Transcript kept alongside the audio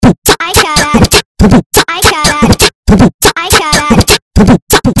Ai caralho, ai caralho.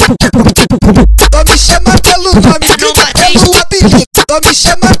 Só me chama pelo nome, grita pelo apelido. Só me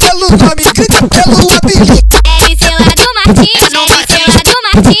chama pelo nome, grita pelo apelido. É esse lá do Martins, é esse lá do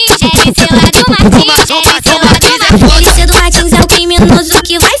Martins, é esse lá do Martins, é esse lá do Martins. Esse do Martins é o criminoso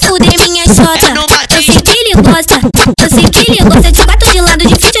que vai fuder minha xota. Eu sei que ele gosta, eu sei que ele gosta de quatro de lado,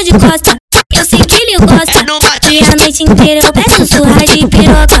 de frente ou de costa. Eu sei que ele gosta, e a noite inteira eu peço surra de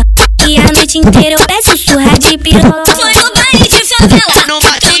piroca. E a noite inteira eu peço surra de piroca. Foi no baile de favela,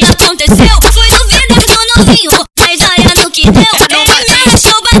 tudo aconteceu. Foi no Grita Pelo Nome, mas olha no que deu. Ele me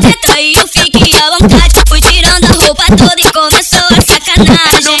arrastou bateta e eu fiquei à vontade. Fui tirando a roupa toda e começou a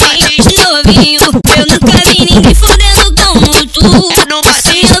sacanagem. Novinho, eu nunca vi ninguém fodendo como tu.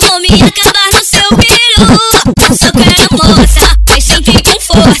 Assim eu vou me acabar no seu peru. Eu sou cremosa, mas sempre com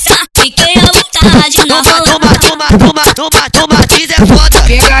força. Fiquei à vontade na rola. Toma, diz é foda.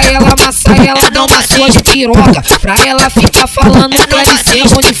 Pega ela, amassa ela, dá uma sua de piroca. Pra ela ficar falando que ela ser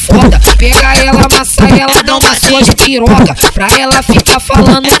bom de foda. Pega ela, amassa ela, dá uma sua de piroca. Pra ela ficar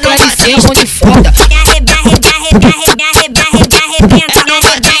falando que ela ser bom de foda.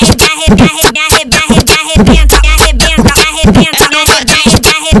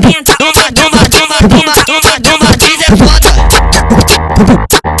 Toma, diz é foda.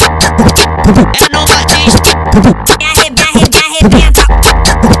 É no Martins.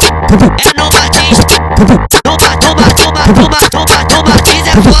 É no Martins. Toma, diz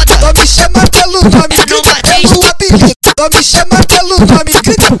é foda. Só me chama pelo nome, grita pelo apelido. Só me chama pelo nome,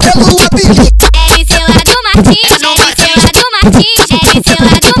 grita pelo apelido. É esse lá do Martins, é esse lá do Martins, é esse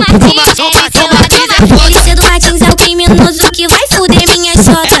lá do Martins, é esse lá do Martins. Esse do Martins é o criminoso que vai fuder minha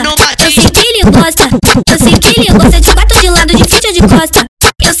xota. Eu sei que ele gosta, eu sei que ele gosta de quatro de lado, de frente ou de costa.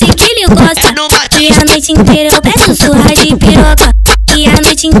 Eu sei que ele gosta, e a noite inteira eu peço surra de piroca. E a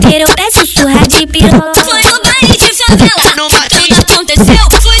noite inteira eu peço surra de piroca. Foi no baile de favela, tudo aconteceu.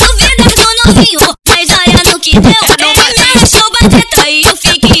 Foi no Grita Pelo Nome, mas olha no que deu. Ele me arrastou bateta e eu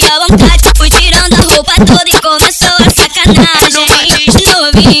fiquei à vontade. Fui tirando a roupa toda e começou a sacanagem.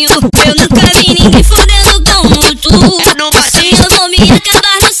 Novinho, eu nunca vi ninguém fodendo como tu. Assim eu vou me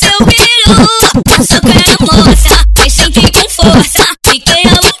acabar no seu peru. Eu sou cremosa, mas sempre com força. Fiquei à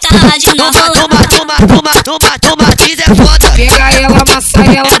vontade na rola. Toma, diz é foda. Pega ela, amassa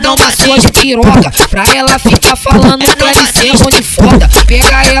ela, dá uma sua de piroca. Pra ela ficar falando que ela ser bom de foda.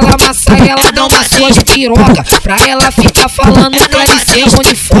 Pega ela, amassa ela, dá uma sua de piroca. Pra ela ficar falando que ela ser bom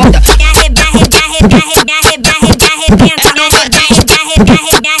de foda.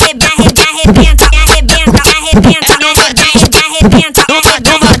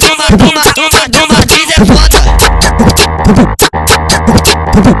 Toma, diz é foda.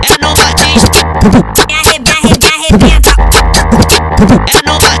 É no Martins. É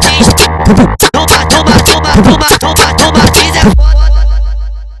no Martins.